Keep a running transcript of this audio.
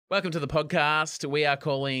Welcome to the podcast. We are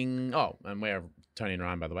calling... Oh, and we're Toni and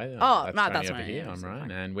Ryan, by the way. That's Toni over Ryan. here. I'm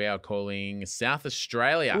Ryan. And we are calling South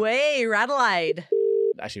Australia. We're Adelaide.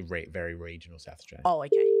 Actually, very regional South Australia. Oh,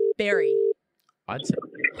 okay. Berry. I'd say...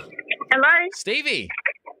 Hello. Stevie.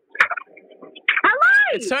 Hello.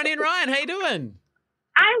 It's Toni and Ryan. How you doing?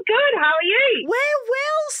 I'm good. How are you? We're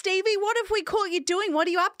well, Stevie. What have we caught you doing? What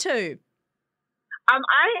are you up to?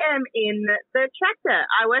 I am in the tractor.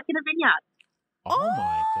 I work in a vineyard. Oh,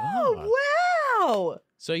 my God. Wow.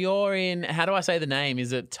 So you're in... How do I say the name?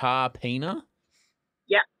 Is it Tarpina?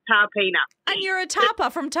 Yep, Tarpina. And you're a tapper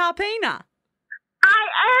from Tarpina. I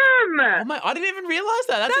am. Oh, my... I didn't even realise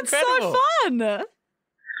that. That's incredible. so fun.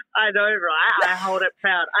 I know, right? I hold it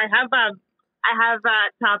proud. I have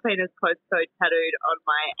Tarpina's postcode tattooed on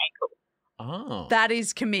my ankle. Oh. That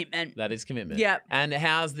is commitment. That is commitment. Yep. And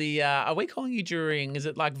how's the... are we calling you during... Is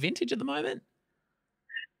it like vintage at the moment?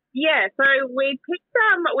 Yeah, so we picked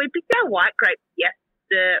our white grapes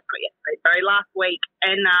last week,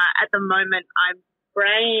 and at the moment I'm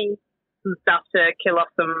spraying some stuff to kill off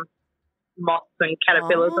some moths and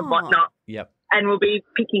caterpillars and whatnot. Yep. And we'll be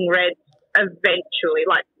picking reds eventually.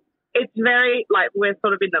 Like, it's very, like, we're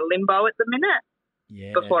sort of in the limbo at the minute.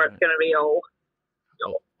 Yeah. Before it's going to be all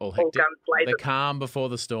hectic. guns blazing. The calm before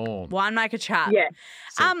the storm. Winemaker chat. Yeah.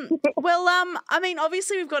 I mean,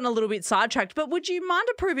 obviously we've gotten a little bit sidetracked, but would you mind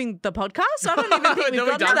approving the podcast? I don't even think we've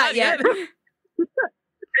gotten to that yet.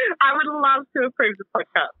 I would love to approve the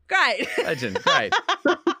podcast. Great. Legend. Great.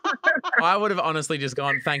 I would have honestly just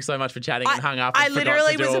gone, thanks so much for chatting and hung up. I And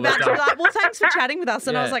literally forgot to do was all the about to stuff. be like, well, thanks for chatting with us.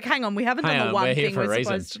 And I was Yeah. like, hang on, we haven't Hang done on, the one we're here thing for a we're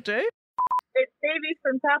reason. supposed to do. It's Stevie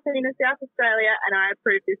from Tarpina, South Australia, and I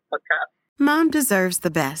approve this podcast. Mom deserves the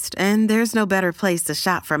best, and there's no better place to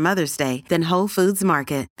shop for Mother's Day than Whole Foods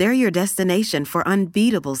Market. They're your destination for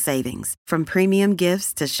unbeatable savings, from premium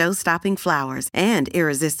gifts to show-stopping flowers and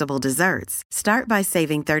irresistible desserts. Start by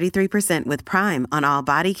saving 33% with Prime on all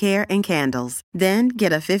body care and candles. Then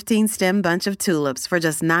get a 15-stem bunch of tulips for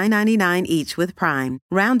just $9.99 each with Prime.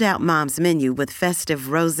 Round out Mom's menu with festive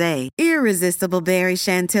rosé, irresistible berry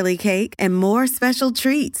chantilly cake, and more special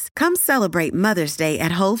treats. Come celebrate Mother's Day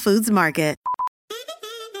at Whole Foods Market.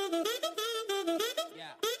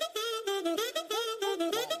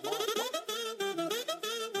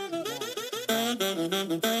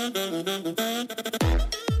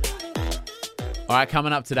 All right,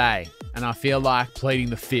 coming up today, and I feel like pleading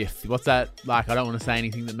the fifth. What's that like? I don't want to say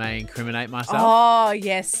anything that may incriminate myself. Oh,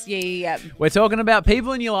 yes. Yeah. We're talking about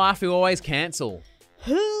people in your life who always cancel.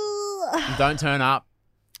 and don't turn up.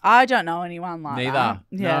 I don't know anyone like Neither. that.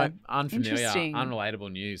 Yeah. No, unfamiliar, Interesting.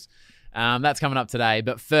 unrelatable news. That's coming up today.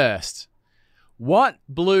 But first, what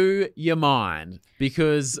blew your mind?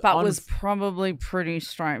 Because But was probably pretty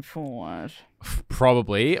straightforward.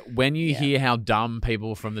 probably when you hear how dumb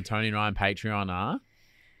people from the Toni and Ryan Patreon are.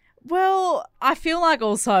 Well, I feel like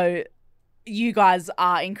also you guys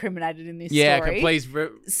are incriminated in this story. Please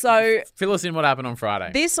So fill us in what happened on Friday.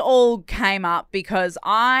 this all came up because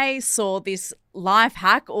I saw this life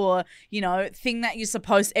hack or, thing that you're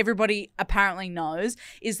supposed, everybody apparently knows,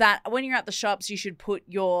 is that when you're at the shops, you should put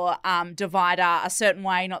your divider a certain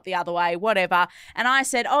way, not the other way, whatever. And I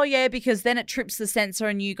said, oh yeah, because then it trips the sensor,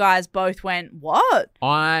 and you guys both went, what?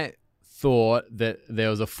 I thought that there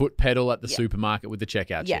was a foot pedal at the supermarket with the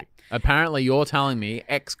checkout chip. Apparently, you're telling me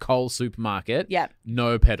ex-Coles supermarket,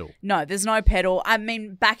 no pedal. No, there's no pedal. I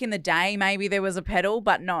mean, back in the day, maybe there was a pedal,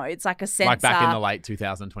 but no, it's like a sensor. Like back in the late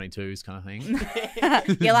 2022s kind of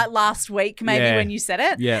thing. Yeah, like last week maybe when you said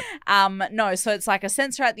it. Yeah. No, so it's like a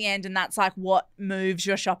sensor at the end, and that's like what moves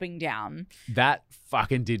your shopping down. That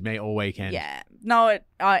fucking did me all weekend. Yeah. No,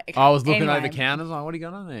 I was looking anyway. over counters like, what do you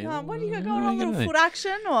got on there? What do you got going on? A little foot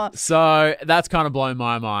action or? So that's kind of blown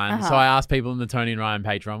my mind. So I asked people in the Toni and Ryan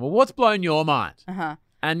Patreon, well, what's blown your mind?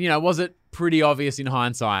 And, was it pretty obvious in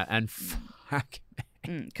hindsight? And fuck.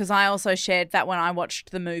 Because I also shared that when I watched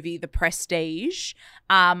the movie The Prestige,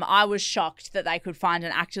 I was shocked that they could find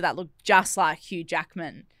an actor that looked just like Hugh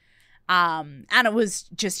Jackman. And it was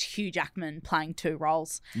just Hugh Jackman playing two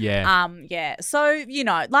roles. Yeah. So,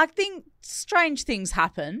 strange things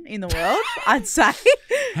happen in the world, I'd say.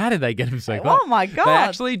 How did they get him so good? Oh, my God. They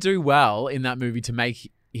actually do well in that movie to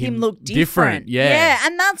make him look different. Yeah.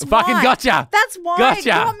 And that's fucking why. gotcha. That's why. Gotcha.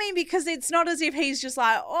 You know what I mean? Because it's not as if he's just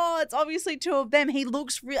like, oh, it's obviously two of them. He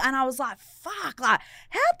looks real. And I was like, fuck, like,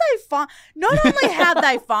 how'd they find, not only how'd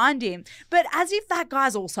they find him, but as if that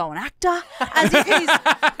guy's also an actor, as if he's,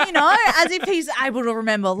 as if he's able to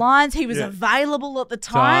remember lines. He was available at the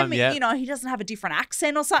time. He doesn't have a different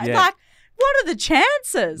accent or something. Like, what are the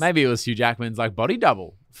chances? Maybe it was Hugh Jackman's like body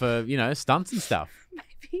double for, stunts and stuff.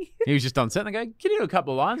 movie? He was just on set and they go, can you do a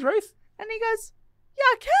couple of lines, Ruth? And he goes, yeah,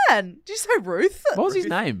 I can. Did you say Ruth? What was his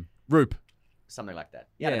name? Roop. Something like that.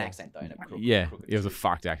 He had an accent, though. In a It was a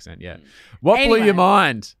fucked accent, yeah. What blew your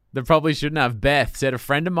mind? That probably shouldn't have. Beth said a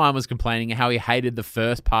friend of mine was complaining how he hated the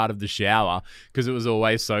first part of the shower because it was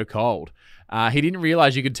always so cold. He didn't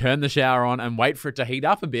realize you could turn the shower on and wait for it to heat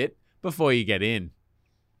up a bit before you get in.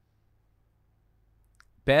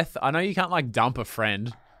 Beth, I know you can't like dump a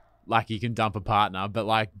friend like you can dump a partner, but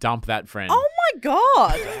like dump that friend. Oh my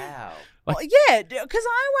God. Wow. Well, yeah, because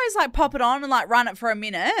I always like pop it on and like run it for a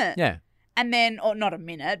minute. Yeah. And then, or not a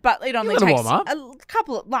minute, but it only gotta takes warm up. a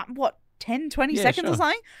couple of, like, what, 10, 20 seconds or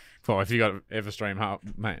something? Well, if you got Everstream,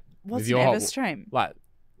 mate. What's with an your Everstream? Like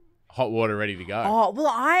hot water ready to go. Oh, well,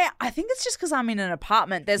 I think it's just because I'm in an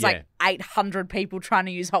apartment. There's like 800 people trying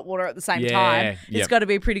to use hot water at the same time. It's got to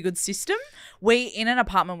be a pretty good system. In an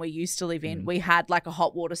apartment we used to live in, we had like a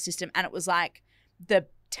hot water system and it was like the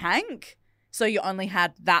tank. So you only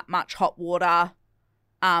had that much hot water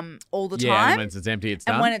all the time. Yeah, and when it's empty, it's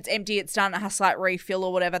done. And when it's empty, it's done. It has to like refill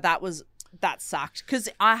or whatever. That sucked because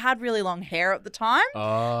I had really long hair at the time.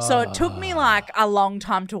 So it took me like a long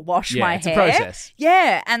time to wash my hair. It's a process.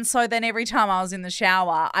 Yeah. And so then every time I was in the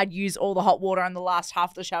shower, I'd use all the hot water and the last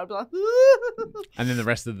half of the shower would be like, and then the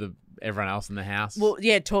rest of everyone else in the house. well,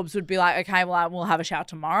 yeah, Torbs would be like, okay, well, we'll have a shower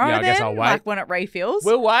tomorrow. Yeah, I guess then, I'll wait. Like when it refills.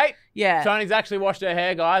 We'll wait. Yeah. Tony's actually washed her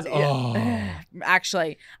hair, guys. Oh.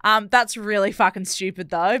 Actually, that's really fucking stupid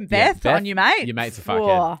though. Beth, on you, mate. Your mate's a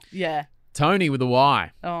fuckhead. Yeah. Tony with a Y.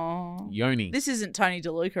 Oh. Yoni. This isn't Tony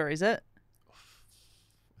DeLuca, is it?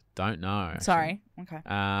 Don't know. Actually. Sorry.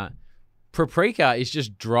 Okay. Paprika is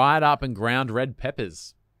just dried up and ground red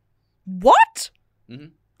peppers. What? Mm-hmm.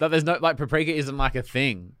 That there's no, like, paprika isn't like a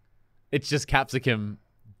thing. It's just capsicum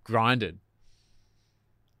grinded.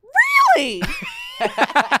 Really?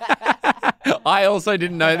 I also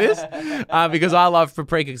didn't know this because I love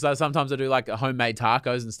paprika because sometimes I do like homemade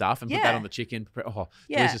tacos and stuff and put that on the chicken. Oh,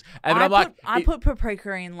 delicious. And I put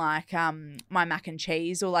paprika in like my mac and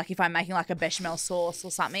cheese or like if I'm making like a bechamel sauce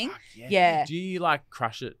or something. Yeah. Do you like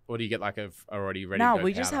crush it or do you get like a already ready? No, to go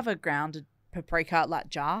we just powder? have a grounded paprika like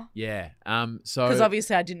jar. Yeah. So because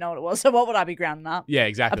obviously I didn't know what it was. So what would I be grounding up? Yeah,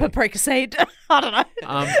 exactly. A paprika seed. I don't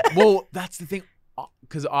know. Well, that's the thing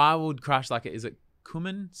because I would crush like is it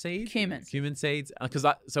cumin seeds? Cumin seeds. Because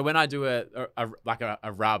so when I do a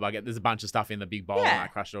rub, there's a bunch of stuff in the big bowl and I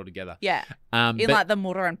crush it all together. Yeah. Like the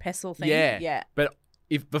mortar and pestle thing. Yeah. But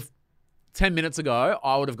if 10 minutes ago,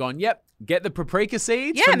 I would have gone, yep, get the paprika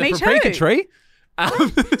seeds Yeah, from the me paprika too. tree.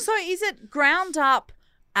 So is it ground up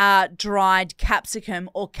dried capsicum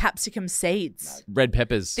or capsicum seeds? No. Red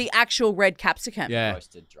peppers. The actual red capsicum. Yeah.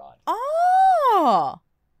 Roasted, dried. Oh.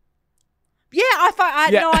 Yeah, I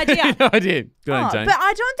had no idea. No idea. Good on, Tony. But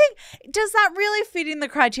I don't think, does that really fit in the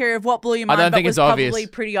criteria of what blew your mind? I don't think but it's was obvious. Probably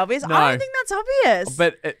pretty obvious. No. I don't think that's obvious.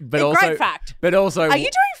 But also, great fact. But also, Are you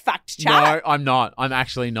doing fact chat? No, I'm not. I'm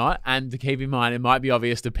actually not. And to keep in mind, it might be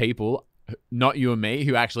obvious to people, not you and me,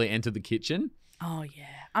 who actually entered the kitchen. Oh yeah,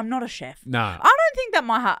 I'm not a chef. No. I don't think that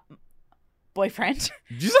my boyfriend.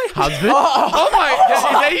 Did you say husband? Oh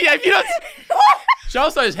my! Have you not? Show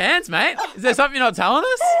us those hands, mate. Is there something you're not telling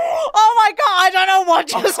us? Oh my God, I don't know what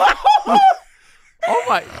just happened. Oh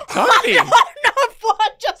my, Tony. I don't know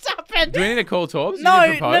what just happened. Do we need to call Torbs? No,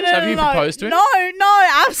 Have you proposed to him? No,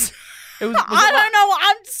 absolutely. I don't know.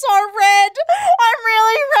 I'm so red. I'm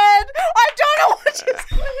really red. I don't know what just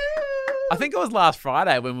happened. I think it was last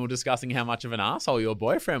Friday when we were discussing how much of an asshole your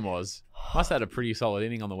boyfriend was. Must have had a pretty solid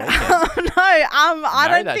inning on the weekend. I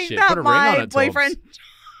don't that think shit. that Put a ring on my it, Torbs. boyfriend.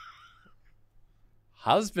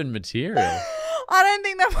 Husband material. I don't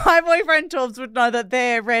think that my boyfriend Torbs would know that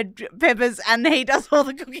they're red peppers and he does all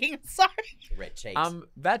the cooking. Sorry. Red cheeks.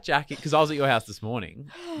 That jacket, because I was at your house this morning.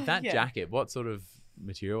 That Yeah. jacket, what sort of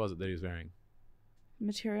material was it that he was wearing?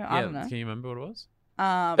 Material? I don't know. Can you remember what it was?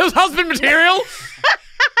 It was husband material.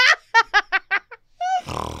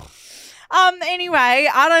 Anyway,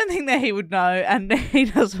 I don't think that he would know, and he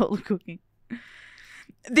does all the cooking.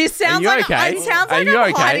 This sounds like okay? it sounds like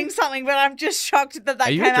I'm hiding something, but I'm just shocked that Are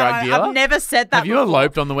you came a drug out. dealer? I've never said that. Have you before.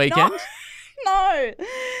 eloped on the weekend? No.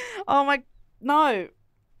 Oh my, no.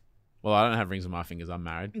 Well, I don't have rings on my fingers. I'm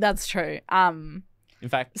married. That's true. In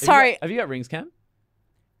fact, Sorry. Have you got rings, Cam?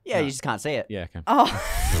 yeah, you just can't see it. Yeah, Cam. Oh,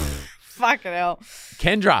 fucking hell.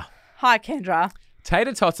 Kendra. Hi, Kendra.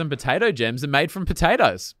 Tater tots and potato gems are made from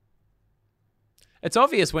potatoes. It's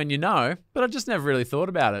obvious when you know, but I just never really thought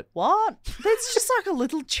about it. What? It's just like a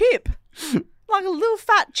little chip, like a little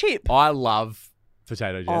fat chip. I love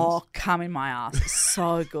Potato gems. Oh, come in my ass.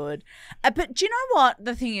 So good. But do you know what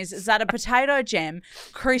the thing is that a potato gem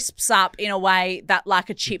crisps up in a way that like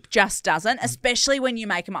a chip just doesn't, especially when you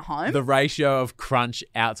make them at home. The ratio of crunch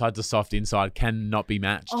outside to soft inside cannot be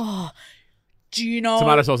matched. Oh, do you know?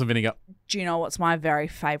 Tomato sauce and vinegar. Do you know what's my very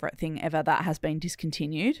favourite thing ever that has been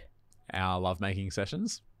discontinued? Our lovemaking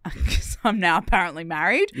sessions. Because I'm now apparently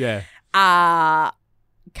married. Yeah. KFC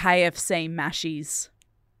mashies.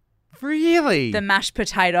 Really? The mashed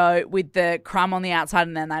potato with the crumb on the outside,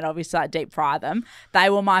 and then they'd obviously like deep fry them. They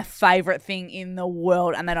were my favourite thing in the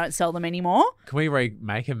world, and they don't sell them anymore. Can we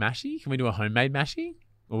make a mashie? Can we do a homemade mashie?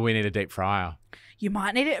 Or we need a deep fryer? You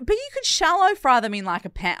might need it, but you could shallow fry them in like a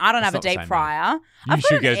pan. I don't have a not the deep same, fryer. You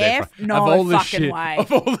should get a deep fryer. No Of all the fucking shit, way.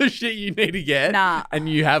 Of all the shit you need to get, Nah. and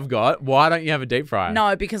you have got, why don't you have a deep fryer?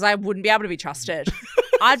 No, because I wouldn't be able to be trusted.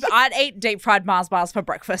 I'd eat deep fried Mars bars for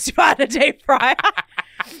breakfast if I had a deep fryer.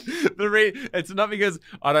 It's not because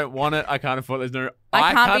I don't want it. I can't afford it. There's no.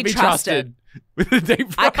 I can't be trusted with a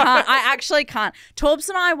deep fryer. I can't. I actually can't. Torbs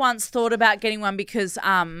and I once thought about getting one because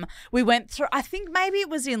we went through. I think maybe it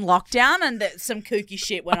was in lockdown and some kooky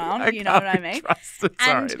shit went on. You know what I mean?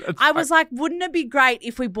 And I was like, wouldn't it be great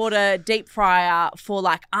if we bought a deep fryer for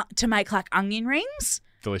like to make like onion rings?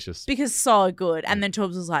 Delicious. Because so good. And then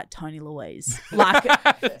Torbs was like, Tony Louise. Like,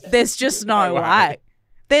 there's just no way.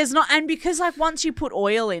 There's not, and because like once you put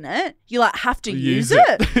oil in it, you like have to use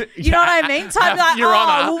it. You know what I mean? So I'd be like, Your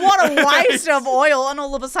Honor. well, what a waste of oil. And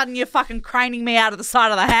all of a sudden you're fucking craning me out of the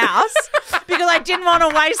side of the house because I didn't want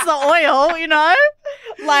to waste the oil, you know?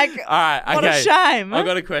 Like, all right, okay. What a shame. I've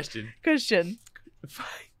got a question. Christian.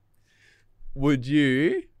 Would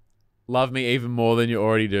you love me even more than you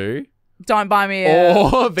already do? Don't buy me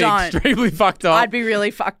or be extremely fucked up. I'd be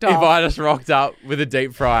really fucked up. If I just rocked up with a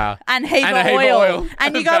deep fryer. And heap of oil.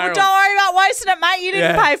 And you go, well, don't worry about wasting it, mate. You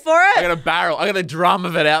didn't pay for it. I got a barrel. I got a drum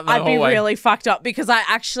of it out in the hallway. I'd be really fucked up because I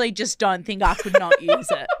actually just don't think I could not use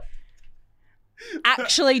it.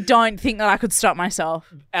 Actually don't think that I could stop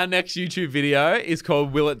myself. Our next YouTube video is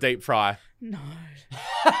called Will It Deep Fry? No.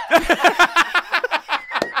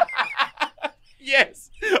 Yes.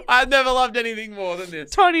 I've never loved anything more than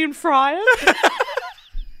this. Tony and Fryer.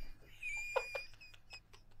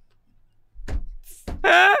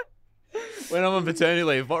 When I'm on paternity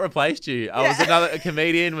leave, what replaced you? I was a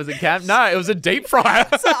comedian, was it camp? No, it was a deep fryer.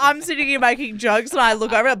 So I'm sitting here making jokes and I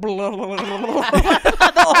look over it, blah, blah, blah, blah, blah,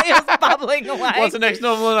 the oil's bubbling away. What's the next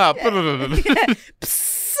normal enough?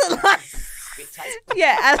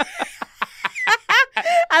 Yeah.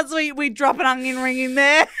 As we drop an onion ring in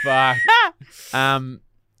there. Fuck.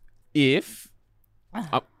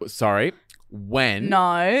 When.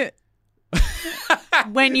 No.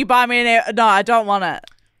 When you buy me no, I don't want it.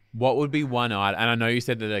 What would be one item? And I know you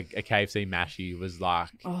said that a KFC mashie was like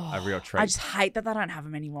a real treat. I just hate that they don't have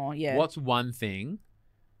them anymore. Yeah. What's one thing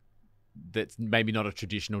that's maybe not a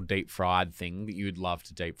traditional deep fried thing that you would love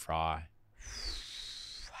to deep fry?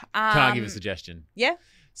 Can I give a suggestion? Yeah.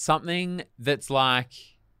 Something that's like,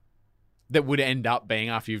 that would end up being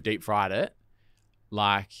after you've deep fried it,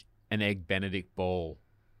 like an egg Benedict ball.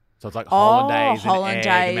 So it's like hollandaise and egg,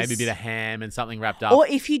 and maybe a bit of ham and something wrapped up. Or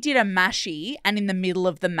if you did a mashie and in the middle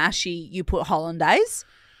of the mashie you put hollandaise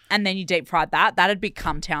and then you deep fried that, that'd be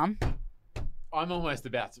cum town. I'm almost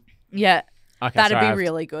about to. Yeah. Okay, that'd be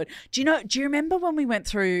really good. Do you remember when we went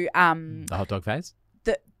through the hot dog phase?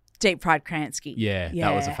 The deep fried Kransky. Yeah,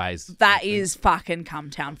 that was a phase. That is fucking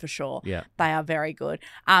cum town for sure. Yeah. They are very good.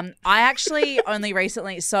 I actually only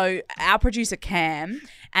recently, so our producer Cam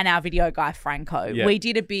and our video guy Franco, we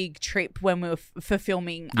did a big trip when we were for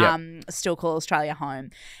filming Still Call Australia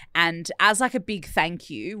Home. And as like a big thank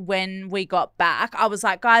you, when we got back, I was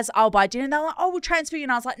like, guys, I'll buy dinner. And they were like, oh, we'll transfer you.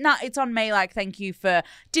 And I was like, no, it's on me. Like, thank you for,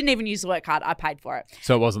 didn't even use the work card. I paid for it.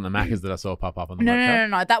 So it wasn't the Maccas that I saw pop up on the website?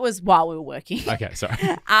 No. That was while we were working. Okay, sorry.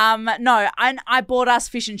 No, and I bought us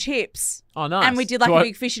fish and chips. Oh, nice. And we did like a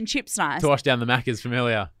big fish and chips night. To wash down the Maccas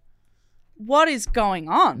familiar. What is going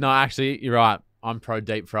on? No, actually, you're right. I'm pro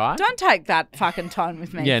deep fry. Don't take that fucking tone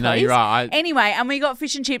with me, Yeah, please. no, you're right. Anyway, and we got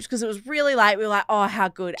fish and chips because it was really late. We were like, oh, how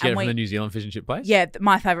good. Did you get it from the New Zealand fish and chip place? Yeah,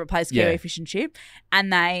 my favourite place, Kiwi Fish and Chip.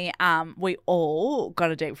 And they, we all got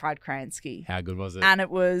a deep fried Kransky. How good was it? And it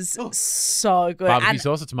was so good. Barbecue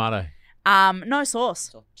sauce or tomato? No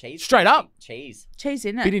sauce. Cheese. Straight up? Cheese. Cheese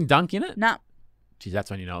in it. You didn't dunk in it? No. Geez,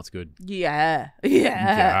 that's when you know it's good. Yeah.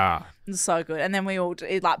 It's so good. And then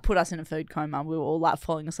it like put us in a food coma. We were all like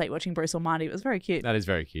falling asleep watching Bruce Almighty. It was very cute. That is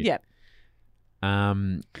very cute. Yeah. I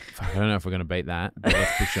don't know if we're going to beat that, but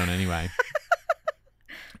let's push on anyway.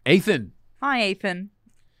 Ethan. Hi, Ethan.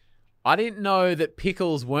 I didn't know that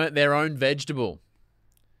pickles weren't their own vegetable.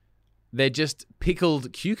 They're just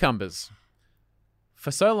pickled cucumbers.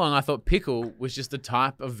 For so long, I thought pickle was just a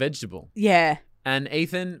type of vegetable. Yeah. And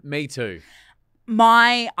Ethan, me too.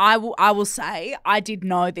 I will say I did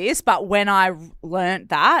know this, but when I learnt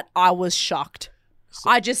that, I was shocked.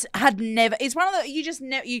 I just had never. It's one of the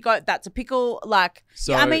you go, that's a pickle. Like,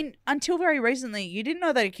 So- I mean, until very recently, you didn't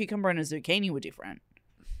know that a cucumber and a zucchini were different.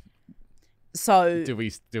 So Do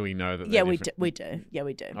we know that? yeah, they're we different? do. Yeah,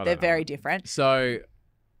 we do. don't They're know. very different. So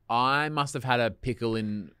I must have had a pickle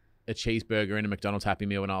in a cheeseburger in a McDonald's Happy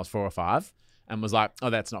Meal when I was 4 or 5 and was like, oh,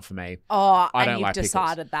 that's not for me. Oh, I and don't you've like pickles.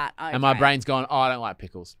 decided that. Okay. And my brain's gone, oh, I don't like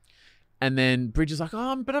pickles. And then Bridget's like,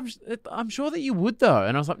 oh, but I'm sure that you would though.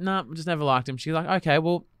 And I was like, no, I just never liked him. She's like, okay,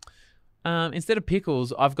 well, instead of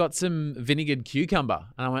pickles, I've got some vinegared cucumber.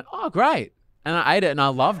 And I went, oh, great. And I ate it and I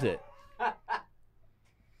loved it.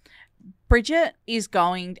 Bridget is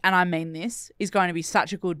going, and I mean this, is going to be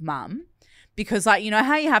such a good mum because, like, you know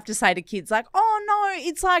how you have to say to kids, like, oh, no,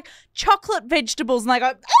 it's like chocolate vegetables. And they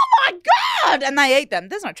go, oh, my God. And they eat them.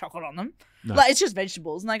 There's no chocolate on them. No. Like, it's just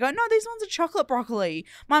vegetables. And they go, no, these ones are chocolate broccoli.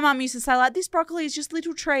 My mum used to say, like, this broccoli is just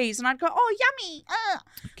little trees. And I'd go, oh, yummy.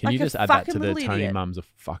 Can Like you a just add that to fucking the little Tony idiot. Mum's a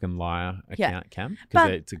fucking liar Yeah. account, Cam? But-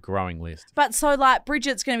 Because it's a growing list. But so, like,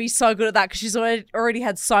 Bridget's going to be so good at that because she's already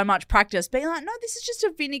had so much practice being like, no, this is just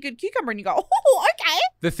a vinegared cucumber. And you go, oh, okay.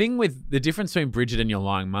 The thing with the difference between Bridget and your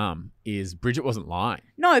lying mum is Bridget wasn't lying.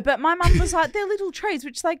 No, but my mum was like, they're little trees,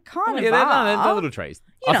 which they kind of Yeah, are. they're little trees.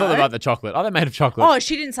 You I thought know. about the chocolate. Oh, they're made of chocolate. Oh,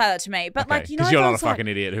 she didn't say that to me. But, like, you know, because you're not a those, like- fucking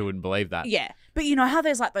idiot who wouldn't believe that. Yeah. But you know how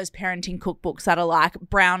there's like those parenting cookbooks that are like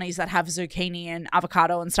brownies that have zucchini and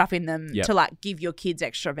avocado and stuff in them Yep. to like give your kids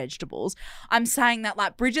extra vegetables. I'm saying that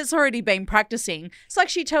like Bridget's already been practicing. It's like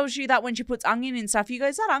she tells you that when she puts onion in stuff, you go,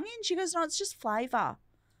 is that onion? She goes, no, it's just flavour.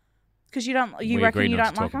 Because you We reckon agreed you not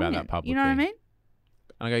don't to like talk about onion. that You know what I publicly. mean?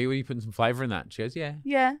 And I go, you putting some flavour in that? She goes, yeah.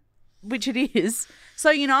 Yeah. Which it is. So,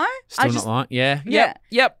 you know, Still I not just lying. Yeah. Yeah.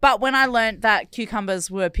 Yep. but when I learnt that cucumbers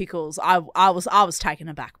were pickles, I was taken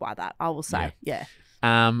aback by that, I will say. Yeah.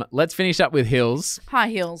 Let's finish up with Hills. Hi,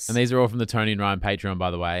 Hills. And these are all from the Tony and Ryan Patreon, by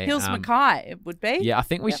the way. Hills Mackay, it would be. Yeah, I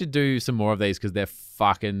think we Yep. should do some more of these because they're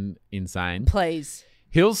fucking insane. Please.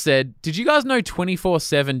 Hills said, did you guys know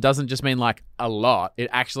 24/7 doesn't just mean like a lot? It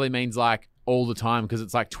actually means like all the time because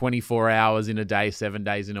it's like 24 hours in a day, 7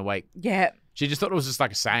 days in a week. Yeah. She just thought it was just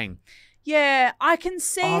like a saying. Yeah, I can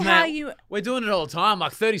see Oh, how man. you. We're doing it all the time,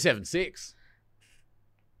 like 37.6.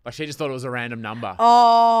 Like she just thought it was a random number.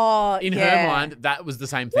 Oh, In yeah. her mind, that was the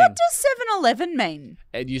same thing. What does 7-Eleven mean?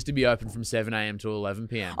 It used to be open from 7 a.m. to 11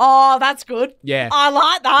 p.m. Oh, that's good. Yeah. I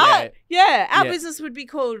like that. Yeah, our Yeah. business would be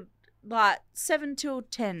called like 7 till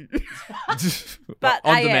 10, but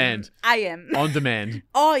on AM, demand. AM. On demand.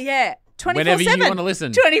 Oh yeah, 24/7. Whenever you want to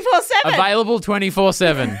listen. 24/7. Available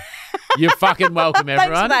 24/7. You're fucking welcome,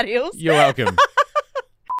 everyone. Thanks for that, Hills. You're welcome. Hi,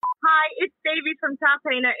 it's Stevie from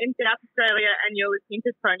Tarpina in South Australia, and you're listening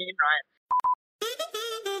to Tony and Ryan.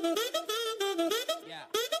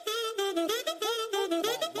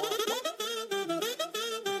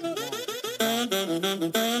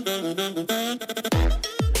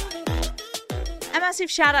 A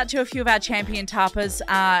massive shout out to a few of our champion tarpers,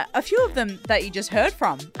 a few of them that you just heard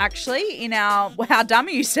from, actually, in our How Dumb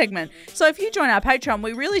Are You segment. So if you join our Patreon,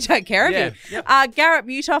 we really take care of Yeah, you. Garrett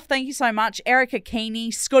Mutoff, thank you so much. Erica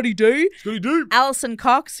Keeney, Scotty D, Alison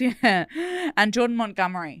Cox, yeah, and Jordan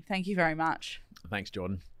Montgomery. Thank you very much. Thanks,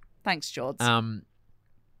 Jordan. Thanks, George.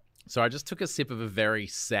 So I just took a sip of a very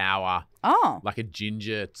sour, like a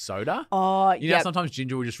ginger soda. Oh, You know, yeah. sometimes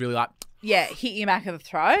ginger will just really like Yeah, hit your back of the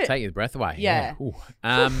throat. take your breath away. Yeah. Ooh.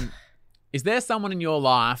 Is there someone in your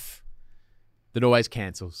life that always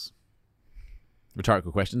cancels?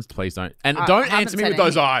 Rhetorical questions, please don't. And I don't haven't answer me said with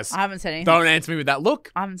those anything. eyes. I haven't said anything. Don't answer me with that look.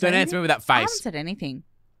 I haven't said Don't answer me with that I haven't face. said anything.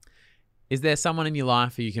 Is there someone in your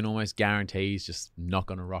life who you can almost guarantee is just not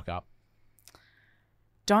going to rock up?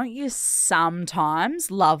 Don't you sometimes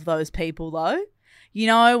love those people though? You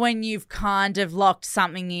know, when you've kind of locked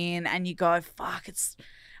something in and you go, fuck, it's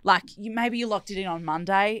like maybe you locked it in on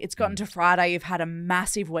Monday. It's gotten to Friday. You've had a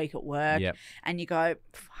massive week at work Yep. and you go,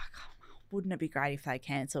 fuck, wouldn't it be great if they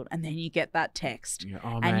cancelled? And then you get that text You go,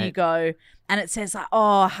 oh, and you mate. go, and it says like,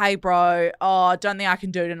 oh, hey, bro. Oh, don't think I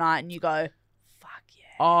can do tonight. And you go, fuck yeah.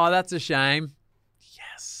 Oh, that's a shame.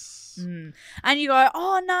 Yes. And you go,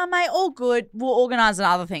 oh, no, mate, all good. We'll organise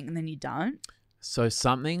another thing. And then you don't. So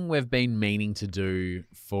something we've been meaning to do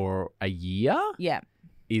for a year Yeah.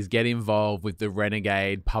 is get involved with the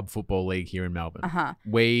Renegade Pub Football League here in Melbourne. Uh-huh.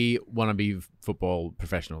 We want to be football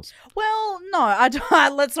professionals. Well, No, I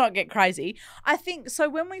don't, let's not get crazy. I think, so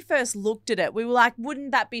when we first looked at it, we were like,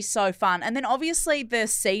 wouldn't that be so fun? And then obviously the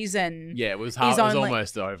season Yeah, it was hard. It was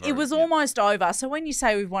almost over. It was almost over. So when you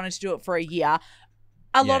say we've wanted to do it for a year,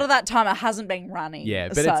 a lot of that time it hasn't been running. Yeah,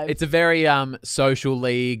 but it's a very social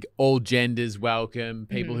league, all genders welcome,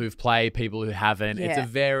 people who've played, people who haven't. Yeah. It's a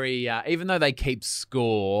very, even though they keep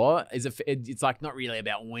score, it's like not really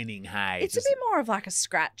about winning, hey. It's a bit more of like a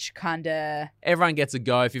scratch kind of. Everyone gets a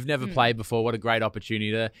go. If you've never played before, what a great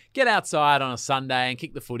opportunity to get outside on a Sunday and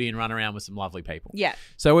kick the footy and run around with some lovely people. Yeah.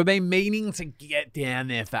 So we've been meaning to get down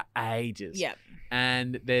there for ages. Yeah.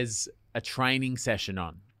 And there's a training session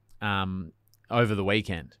on over the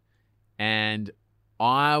weekend. And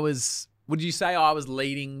would you say I was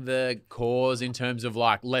leading the cause in terms of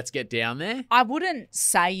like, let's get down there? I wouldn't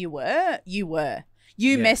say you were. You were.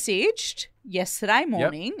 You messaged yesterday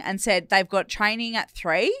morning and said they've got training at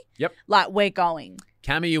 3. Yep. Like, we're going.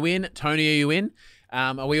 Cam, are you in? Tony, are you in?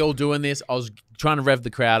 Are we all doing this? I was trying to rev the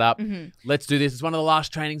crowd up. Mm-hmm. Let's do this. It's one of the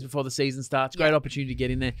last trainings before the season starts. Great opportunity to get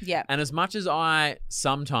in there. Yeah. And as much as I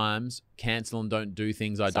sometimes cancel and don't do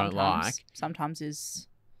things I don't like. Sometimes is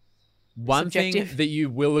one subjective. thing that you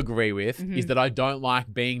will agree with is that I don't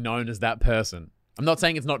like being known as that person. I'm not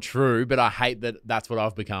saying it's not true, but I hate that that's what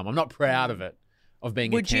I've become. I'm not proud of it, of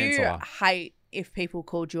being a canceller. Would you hate if people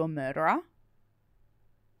called you a murderer?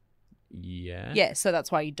 Yeah. Yeah, so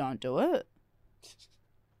that's why you don't do it.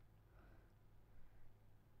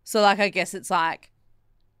 So, like, I guess it's like,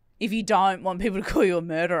 if you don't want people to call you a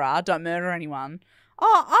murderer, don't murder anyone.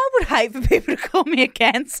 Oh, I would hate for people to call me a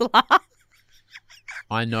canceller.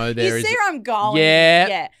 I know there is. You see where I'm going? Yeah.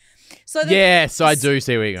 Yeah. So Yes, I do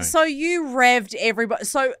see where you're going. So you revved everybody.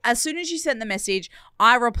 So as soon as you sent the message,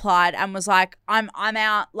 I replied and was like, I'm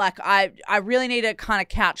out. Like, I really need a kind of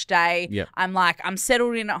couch day. Yep. I'm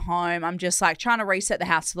settled in at home. I'm just like trying to reset the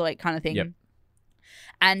house for the week kind of thing. Yep.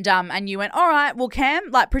 And you went, all right, well,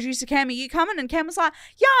 Cam, like producer Cam, are you coming? And Cam was like,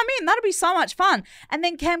 yeah, I'm in. That'll be so much fun. And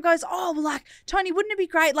then Cam goes, oh, well, like, Tony, wouldn't it be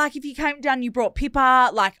great, like, if you came down, you brought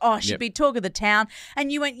Pippa, like, oh, she'd be talk of the town.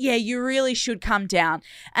 And you went, yeah, you really should come down.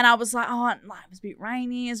 And I was like, oh, like, it was a bit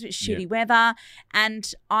rainy, it was a bit shitty weather.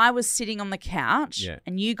 And I was sitting on the couch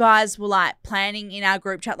and you guys were like planning in our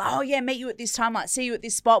group chat, like, oh, yeah, meet you at this time, like, see you at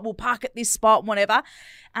this spot, we'll park at this spot, whatever.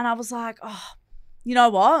 And I was like, oh, you know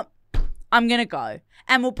what? I'm going to go.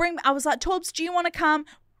 And I was like, Torbs, do you want to come?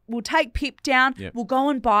 We'll take Pip down. Yep. We'll go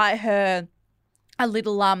and buy her a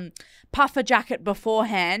little puffer jacket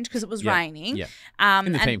beforehand because it was raining. Yeah.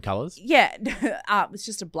 In the team colours. Yeah. It was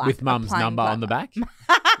just a black. With mum's number on the back.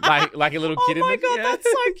 like a little kid in Oh my there. God, that's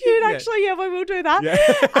so cute. Actually, yeah, we will do that.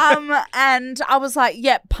 Yeah. And I was like,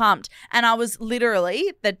 pumped. And I was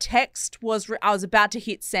literally, the text was, I was about to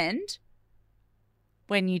hit send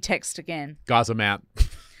when you text again. Guys, I'm out.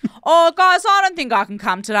 Oh, guys, I don't think I can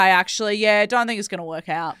come today, actually. Yeah, don't think it's going to work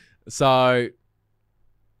out. So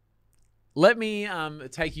let me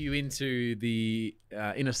take you into the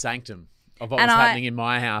inner sanctum of what was happening in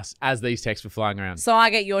my house as these texts were flying around. So I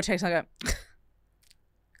get your text, I go,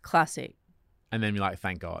 classic. And then you're like,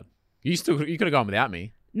 thank God. You could have gone without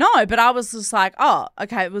me. No, but I was just like, oh,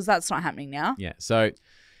 okay, that's not happening now. Yeah. So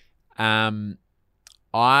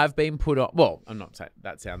I've been put on. Well, I'm not saying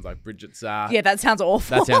that sounds like Bridget's. Yeah, that sounds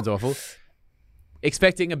awful. That sounds awful.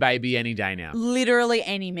 Expecting a baby any day now. Literally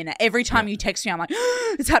any minute. Every time you text me, I'm like,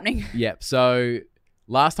 it's happening. Yep. So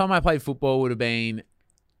last time I played football would have been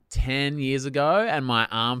 10 years ago, and my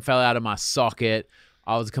arm fell out of my socket.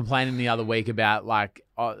 I was complaining the other week about like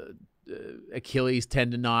Achilles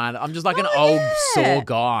tendonitis. I'm just like an old sore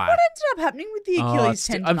guy. What ended up happening with the Achilles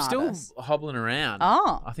tendonitis? I'm still hobbling around.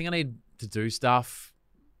 Oh. I think I need to do stuff.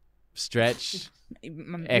 Stretch,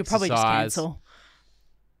 You'll probably just cancel.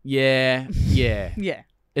 Yeah. Yeah.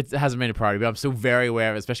 It hasn't been a priority, but I'm still very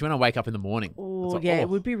aware of it, especially when I wake up in the morning. Oh, like, yeah, it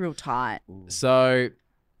would be real tight. So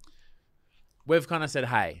we've kind of said,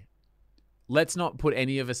 hey, let's not put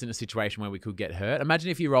any of us in a situation where we could get hurt. Imagine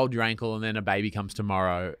if you rolled your ankle and then a baby comes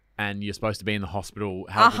tomorrow and you're supposed to be in the hospital.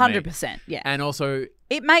 100%, yeah. And also,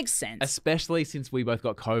 it makes sense. Especially since we both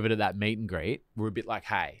got COVID at that meet and greet, we're a bit like,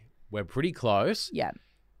 hey, we're pretty close. Yeah.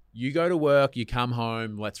 You go to work, you come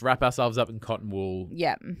home, let's wrap ourselves up in cotton wool.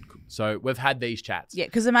 Yeah. So we've had these chats. Yeah,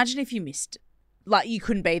 because imagine if you missed, like you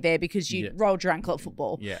couldn't be there because you rolled your ankle at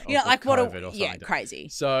football. Yeah. You know, like COVID crazy.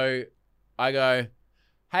 So I go,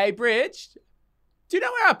 hey, Bridge, do you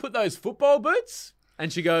know where I put those football boots?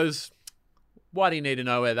 And she goes, why do you need to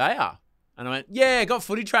know where they are? And I went, yeah, I got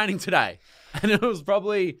footy training today. And it was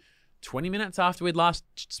probably 20 minutes after we'd last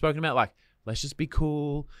spoken about, like, let's just be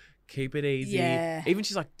cool. keep it easy. Yeah. Even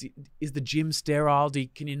she's like, is the gym sterile?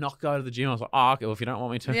 Can you not go to the gym? I was like, oh, okay, well, if you don't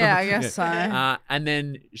want me to. Yeah, I guess so. And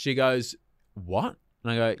then she goes, what?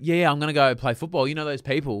 And I go, yeah, I'm going to go play football. You know those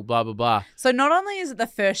people, blah, blah, blah. So not only is it the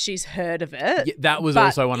first she's heard of it. Yeah, that was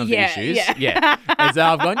also one of the issues. Yeah. And so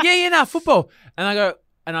I've gone, yeah, football. And I go,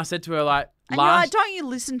 and I said to her, like, and you're like, don't you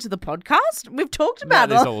listen to the podcast? We've talked about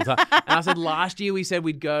this all the time. And I said, last year we said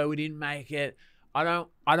we'd go. We didn't make it. I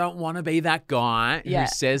don't want to be that guy who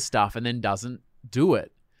says stuff and then doesn't do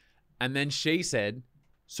it. And then she said,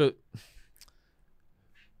 So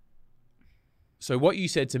what you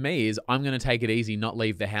said to me is, I'm going to take it easy, not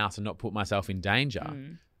leave the house and not put myself in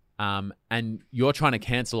danger. And you're trying to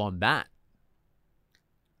cancel on that.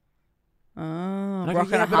 Oh, rock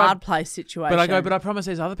in a hard place situation. But I go, but I promised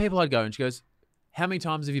there's other people I'd go. And she goes, how many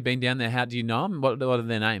times have you been down there? How do you know them? What are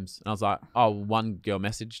their names? And I was like, oh, one girl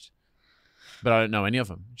messaged, but I don't know any of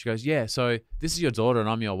them. She goes, yeah, so this is your daughter and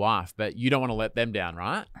I'm your wife, but you don't want to let them down,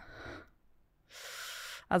 right?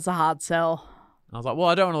 That's a hard sell. I was like, well,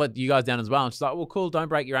 I don't want to let you guys down as well. And she's like, well, cool, don't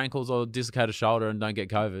break your ankles or dislocate a shoulder and don't get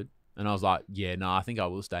COVID. And I was like, yeah, no, I think I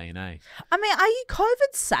will stay in A. I mean, are you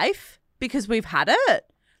COVID safe? Because we've had it.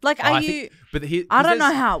 Like, are you... I don't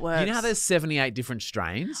know how it works. You know how there's 78 different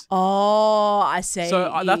strains? Oh, I see.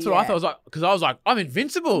 So that's what I thought. I was like, because I was like, I'm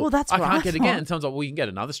invincible. Well, that's I what can't I get thought. again. And someone's like, well, you can get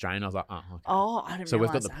another strain. I was like, oh, okay. Oh, I didn't So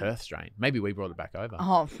we've got the that. Perth strain. Maybe we brought it back over.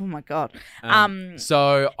 Oh my God.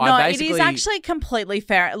 So I no, basically... it is actually completely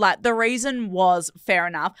fair. Like, the reason was fair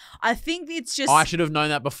enough. I think it's just... I should have known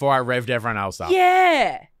that before I revved everyone else up.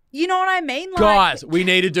 Yeah. You know what I mean? Like, guys, we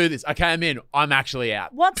need to do this. Okay, I'm in. I'm actually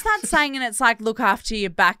out. What's that saying? And it's like, look after your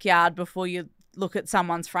backyard before you look at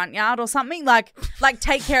someone's front yard or something. Like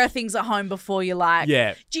take care of things at home before you like.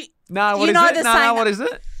 Yeah. What is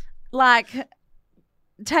it? Like,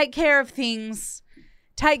 take care of things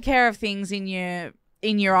in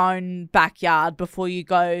your own backyard before you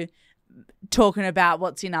go talking about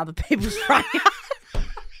what's in other people's front yard.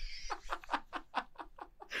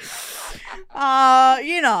 So did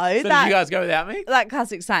you guys go without me? That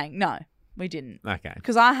classic saying. No, we didn't. Okay.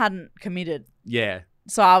 Because I hadn't committed. Yeah.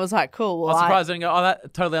 So I was like, cool. Well, I was surprised I didn't go,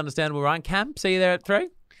 that's totally understandable, Ryan. Cam, see you there at 3?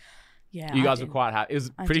 Yeah. You guys were quite happy. It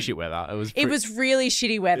was pretty shit weather. It was really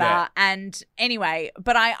shitty weather. Yeah. And anyway,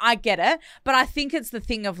 but I get it. But I think it's the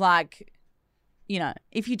thing of like, you know,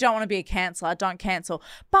 if you don't want to be a canceller, don't cancel.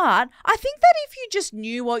 But I think that if you just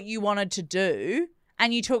knew what you wanted to do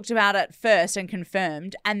and you talked about it first and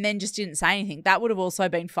confirmed and then just didn't say anything, that would have also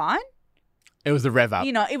been fine. It was the rev up.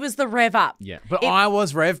 You know, it was the rev up. Yeah. But I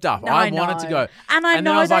was revved up. I wanted to go. And I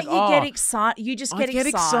know that like, you get excited. You just get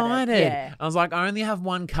excited. Yeah. I was like, I only have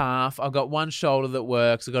one calf. I've got one shoulder that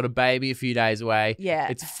works. I've got a baby a few days away. Yeah.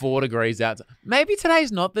 It's 4 degrees out. Maybe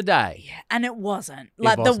today's not the day. Yeah. And it wasn't.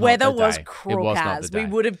 Like, the weather was crook as. We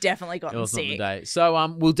would have definitely gotten sick. It was not the day.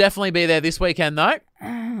 So we'll definitely be there this weekend, though.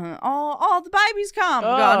 Oh, the baby's come.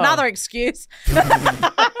 Oh. God, another excuse.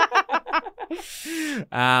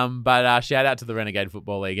 But shout out to the Renegade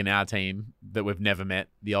Football League and our team that we've never met,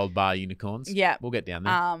 the Old Bar Unicorns. Yeah. We'll get down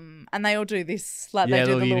there. And they all do this, like they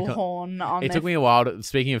do the little horn on It took me a while.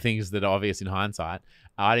 Speaking of things that are obvious in hindsight,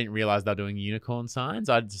 I didn't realize they were doing unicorn signs.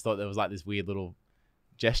 I just thought there was like this weird little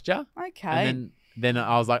gesture. Okay. And then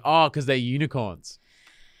I was like, oh, because they're unicorns.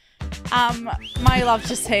 My love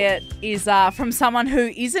to see it is from someone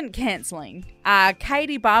who isn't cancelling.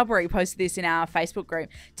 Katie Barbary posted this in our Facebook group.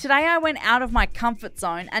 Today I went out of my comfort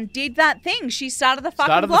zone and did that thing. She started the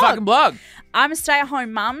fucking blog. I'm a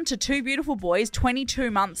stay-at-home mum to 2 beautiful boys,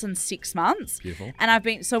 22 months and 6 months. Beautiful.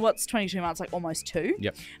 And so what's 22 months? Like almost 2.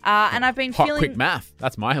 Yep. And I've been feeling... quick math.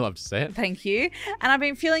 That's my love to see it. Thank you. And I've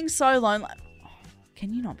been feeling so lonely. Oh,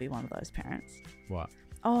 can you not be one of those parents? What?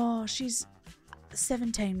 Oh, she's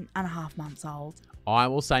 17 and a half months old. I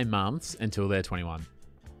will say months until they're 21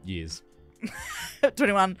 years.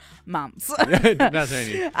 21 months. That's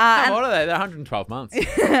only. How old are they? They're 112 months.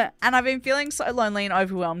 And I've been feeling so lonely and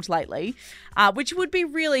overwhelmed lately, which would be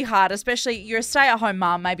really hard, especially you're a stay-at-home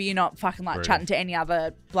mum. Maybe you're not fucking like chatting to any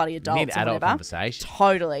other bloody adults. You need or adult whatever. conversation.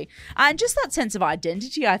 Totally. And just that sense of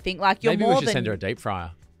identity, I think. Like you're Maybe more we should than... send her a deep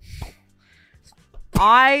fryer.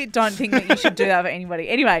 I don't think that you should do that for anybody.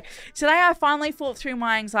 Anyway, today I finally fought through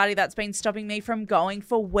my anxiety that's been stopping me from going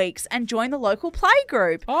for weeks and joined the local play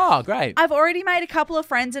group. Oh, great. I've already made a couple of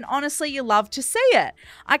friends and honestly, you love to see it.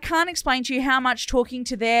 I can't explain to you how much talking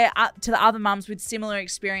to the other mums with similar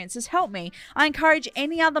experiences helped me. I encourage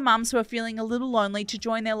any other mums who are feeling a little lonely to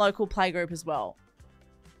join their local play group as well.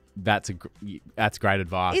 That's great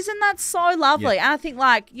advice. Isn't that so lovely? And I think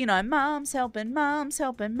mums helping mums,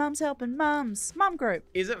 mum group.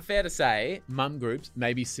 Is it fair to say mum groups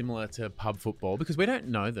may be similar to pub football because we don't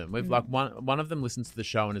know them? We've one of them listens to the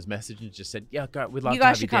show and has messaged and just said, "Yeah, go. We'd love You to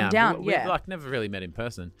guys have you should come down." We've never really met in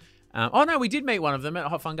person. No, we did meet one of them at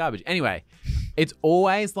Hot Fun Garbage. Anyway, it's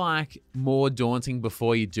always more daunting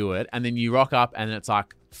before you do it, and then you rock up and it's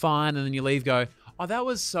fine, and then you leave, go, oh, that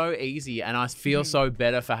was so easy, and I feel so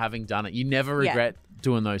better for having done it. You never regret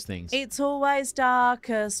doing those things. It's always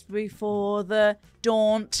darkest before the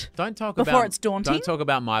daunt. Before it's daunting. Don't talk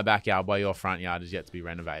about my backyard while your front yard is yet to be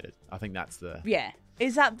renovated. I think that's the... Yeah.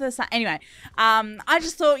 Is that the same? Anyway, I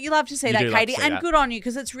just thought you love to see that, Katie, and good on you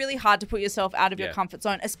because it's really hard to put yourself out of your comfort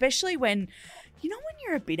zone, especially when when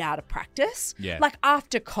you're a bit out of practice. Yeah.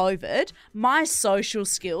 After COVID, my social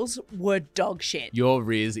skills were dog shit. Your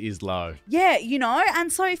Riz is low. Yeah,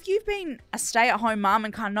 and so if you've been a stay-at-home mum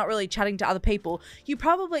and kind of not really chatting to other people, you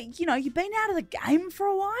probably, you've been out of the game for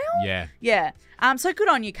a while. Yeah. Yeah. So good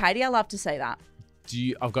on you, Katie. I love to see that.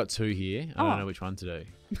 I've got two here. I don't know which one to do.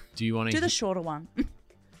 Do you want to... Do the shorter one.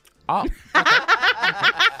 Oh.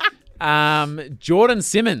 Okay. Jordan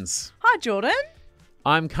Simmons. Hi, Jordan.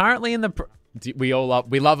 I'm currently in the... We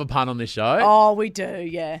love a pun on this show. Oh, we do,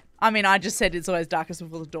 yeah. I mean, I just said it's always darkest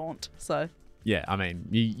before the daunt, so... Yeah, I mean,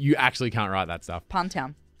 you actually can't write that stuff. Pun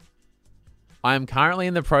town. I am currently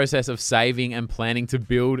in the process of saving and planning to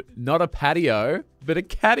build not a patio, but a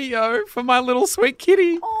catio for my little sweet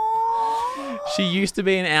kitty. Oh. She used to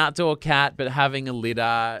be an outdoor cat, but having a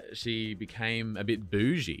litter, she became a bit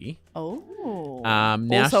bougie. Oh.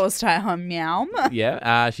 Now also a stay-at-home meow.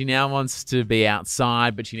 Yeah. She now wants to be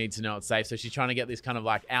outside, but she needs to know it's safe. So she's trying to get this kind of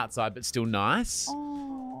outside, but still nice.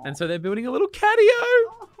 Oh. And so they're building a little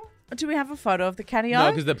catio. Do we have a photo of the catio?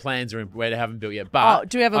 No, because the plans are in where they haven't built yet. But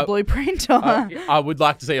do we have a blueprint? Or... I would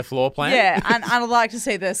like to see a floor plan. Yeah, and I'd like to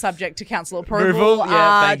see the subject to council approval.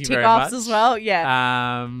 Yeah, thank you very tick-offs much. as well.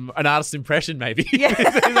 Yeah. An artist impression, maybe. Yeah. is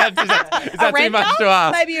that too much to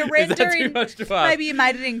ask? Maybe a render. Is that too much to ask? Maybe you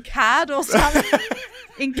made it in CAD or something.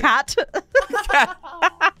 In CAT.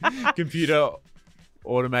 Computer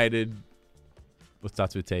automated. What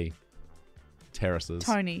starts with T? Terraces.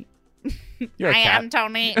 Toni. You're a cat. am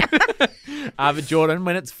Toni. But Jordan,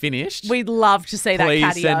 when it's finished, we'd love to see that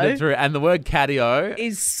catio. Please send it through. And the word catio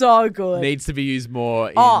is so good. Needs to be used more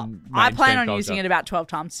in I plan on culture. using it about 12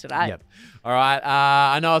 times today. Yep. All right.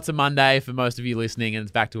 I know it's a Monday for most of you listening and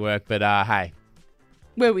it's back to work, but hey.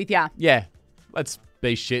 We're with ya. Yeah. Let's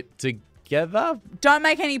be shit together. Don't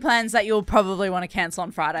make any plans that you'll probably want to cancel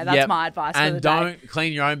on Friday. That's my advice for the day. And don't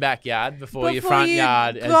clean your own backyard before your front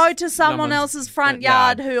yard. Go to someone else's front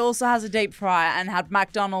yard who also has a deep fryer and had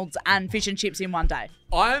McDonald's and fish and chips in one day.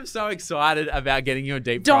 I am so excited about getting you a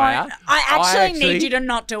deep fryer. I actually need you to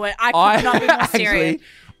not do it. I could not be more serious.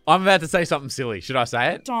 I'm about to say something silly. Should I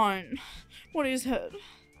say it? Don't. What is it?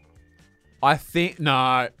 I think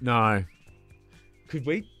no. Could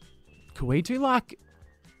we do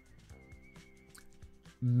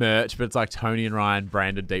merch, but it's Toni and Ryan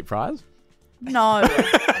branded deep fries? No.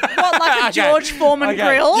 What, a George Foreman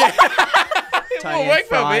grill? Yeah. Toni We'll work and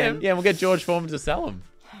for him. Yeah, we'll get George Foreman to sell them.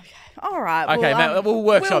 All right. Okay, we'll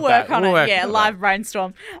workshop that. We'll work on it. Yeah, live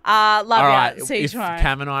brainstorm. Love you. Right. See you if tomorrow.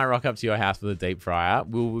 Cam and I rock up to your house with a deep fryer,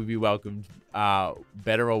 will we be welcomed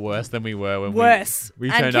better or worse than we were when we turned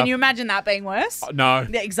up? And can you imagine that being worse? No.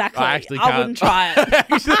 Yeah, exactly. I actually can't. I wouldn't try it. I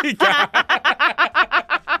actually can't.